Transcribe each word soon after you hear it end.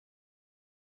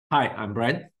Hi, I'm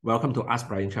Bryan. Welcome to Ask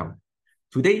Bryan Cheong.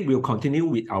 Today, we'll continue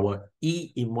with our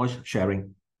e-invoice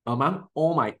sharing. Among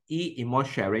all my e-invoice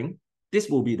sharing, this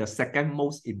will be the second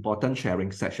most important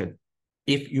sharing session.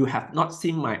 If you have not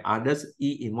seen my others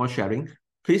e-invoice sharing,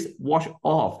 please watch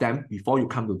all of them before you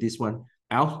come to this one,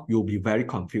 else you'll be very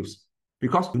confused.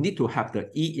 Because you need to have the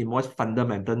e-invoice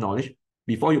fundamental knowledge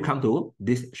before you come to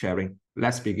this sharing.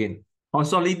 Let's begin.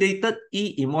 Consolidated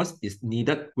e-invoice is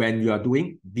needed when you are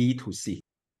doing B2C.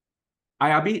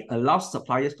 IRB allows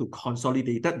suppliers to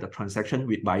consolidate the transaction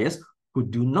with buyers who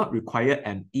do not require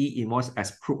an e-invoice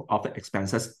as proof of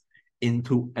expenses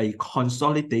into a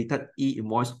consolidated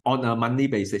e-invoice on a monthly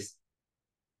basis.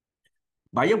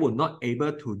 Buyer will not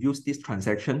able to use this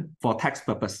transaction for tax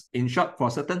purpose. In short,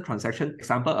 for certain transaction,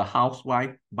 example, a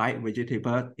housewife buy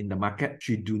vegetable in the market,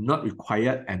 she do not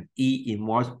require an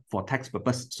e-invoice for tax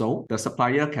purpose. So the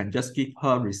supplier can just give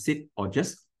her receipt or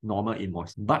just normal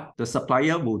invoice. But the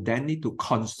supplier will then need to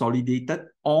consolidate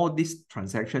all these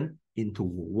transactions into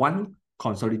one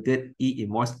consolidated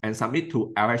e-invoice and submit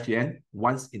to LHDN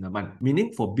once in a month.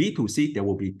 Meaning for B2C, there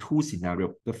will be two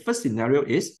scenarios. The first scenario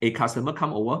is a customer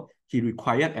come over, he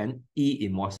required an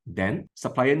e-invoice. Then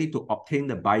supplier need to obtain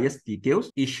the buyer's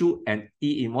details, issue an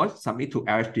e-invoice, submit to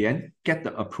LHDN, get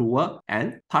the approval,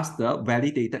 and pass the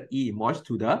validated e-invoice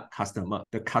to the customer.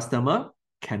 The customer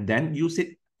can then use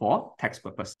it for tax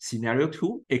purpose. Scenario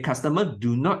 2, a customer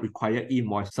do not require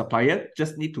e-invoice. Supplier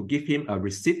just need to give him a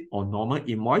receipt or normal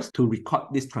invoice to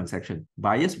record this transaction.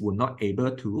 Buyers will not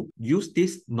able to use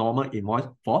this normal invoice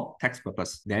for tax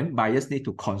purpose. Then buyers need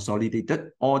to consolidate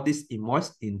all this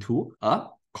invoice into a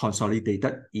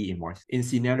consolidated e-invoice. In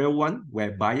scenario 1,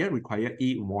 where buyer require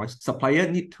e-invoice, supplier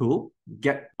need to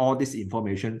get all this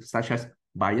information such as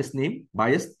buyer's name,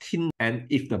 buyer's TIN, and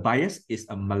if the buyers is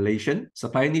a Malaysian,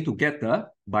 supplier need to get the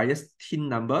buyer's TIN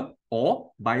number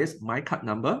or buyer's MyCard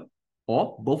number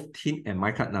or both TIN and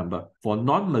MyCard number. For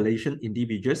non-Malaysian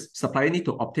individuals, supplier need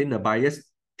to obtain the buyer's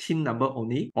TIN number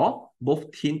only or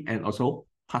both TIN and also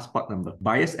passport number.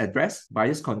 Buyer's address,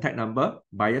 buyer's contact number,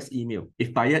 buyer's email.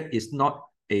 If buyer is not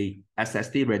a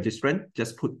SST registrant,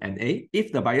 just put NA.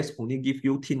 If the buyers only give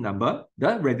you TIN number,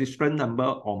 the registrant number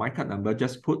or MyCard number,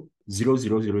 just put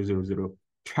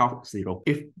 0000012.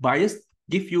 If buyers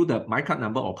give you the MyCard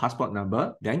number or passport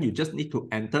number, then you just need to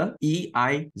enter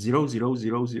EI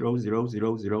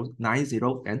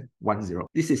 000000090 and 10.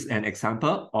 This is an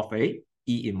example of a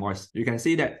e-invoice. You can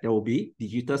see that there will be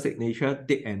digital signature,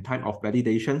 date and time of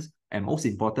validations, and most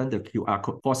important, the QR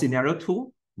code. For scenario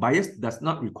 2, buyers does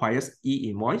not require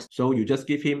e-invoice, so you just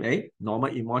give him a normal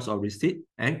invoice or receipt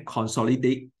and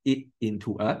consolidate it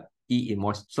into a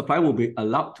e-invoice. Supplier will be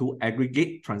allowed to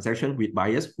aggregate transactions with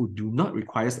buyers who do not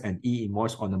require an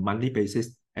e-invoice on a monthly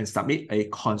basis and submit a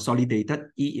consolidated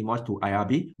e-invoice to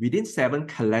IRB within 7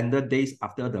 calendar days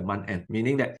after the month end,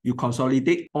 meaning that you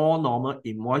consolidate all normal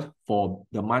invoice for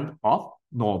the month of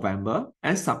November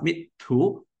and submit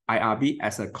to IRB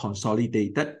as a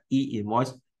consolidated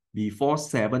e-invoice before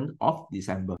 7th of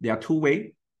December. There are two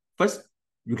ways. First,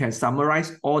 you can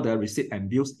summarize all the receipt and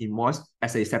bills invoice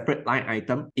as a separate line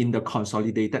item in the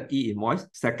consolidated e-invoice.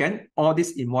 Second, all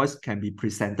this invoice can be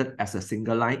presented as a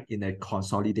single line in a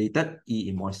consolidated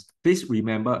e-invoice. Please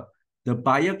remember, the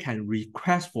buyer can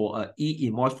request for an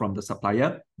e-invoice from the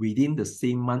supplier within the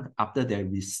same month after they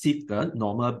receive the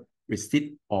normal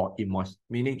receipt or invoice.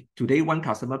 Meaning today one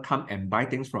customer come and buy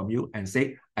things from you and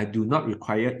say, I do not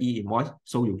require e-invoice,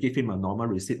 so you give him a normal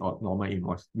receipt or normal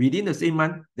invoice. Within the same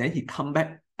month, then he come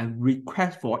back and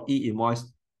request for e-invoice.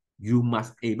 You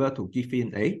must able to give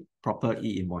him a proper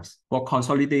e-invoice. For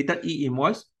consolidated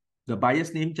e-invoice, the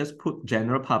buyer's name just put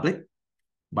general public,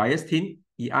 buyer's TIN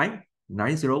EI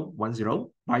 9010,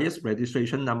 buyer's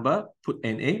registration number put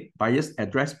NA, buyer's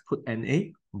address put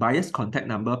NA, buyer's contact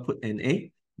number put NA,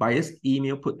 buyer's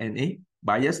email put NA,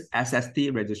 buyer's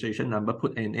SST registration number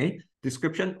put NA,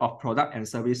 description of product and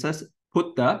services,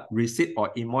 put the receipt or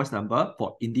invoice number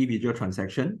for individual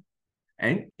transaction.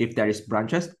 And if there is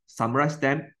branches, summarize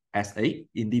them as a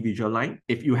individual line.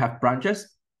 If you have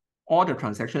branches, all the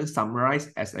transactions summarized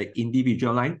as an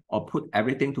individual line or put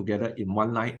everything together in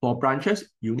one line. For branches,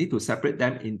 you need to separate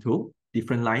them into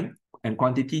different lines. And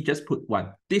quantity, just put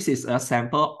 1. This is a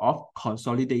sample of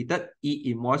consolidated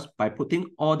e-invoice by putting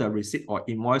all the receipt or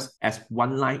invoice as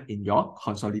one line in your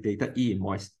consolidated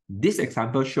e-invoice. This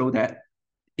example shows that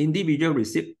individual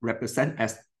receipt represent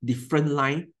as different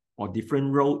line or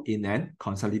different row in an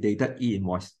consolidated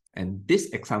e-invoice. And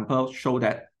this example shows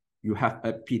that you have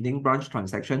a Penang branch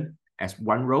transaction as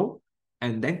one row,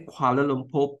 and then Kuala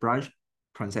Lumpur branch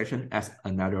transaction as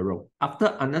another role. After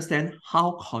understand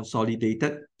how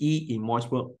consolidated e-invoice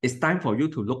work, it's time for you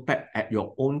to look back at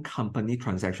your own company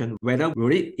transaction, whether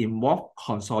will it involve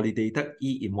consolidated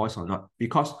e-invoice or not,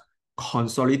 because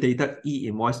consolidated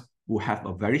e-invoice will have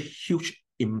a very huge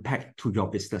impact to your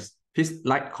business. Please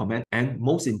like, comment, and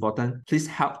most important, please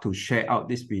help to share out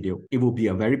this video. It will be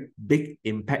a very big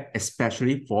impact,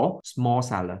 especially for small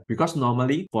seller. Because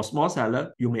normally for small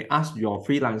seller, you may ask your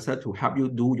freelancer to help you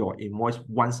do your invoice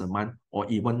once a month or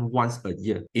even once a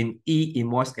year. In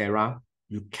e-invoice era,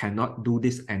 you cannot do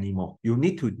this anymore. You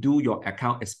need to do your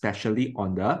account, especially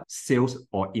on the sales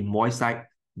or invoice side,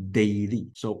 daily.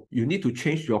 So you need to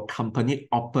change your company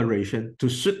operation to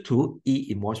suit to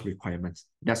e-invoice requirements.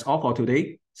 That's all for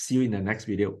today. See you in the next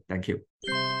video. Thank you.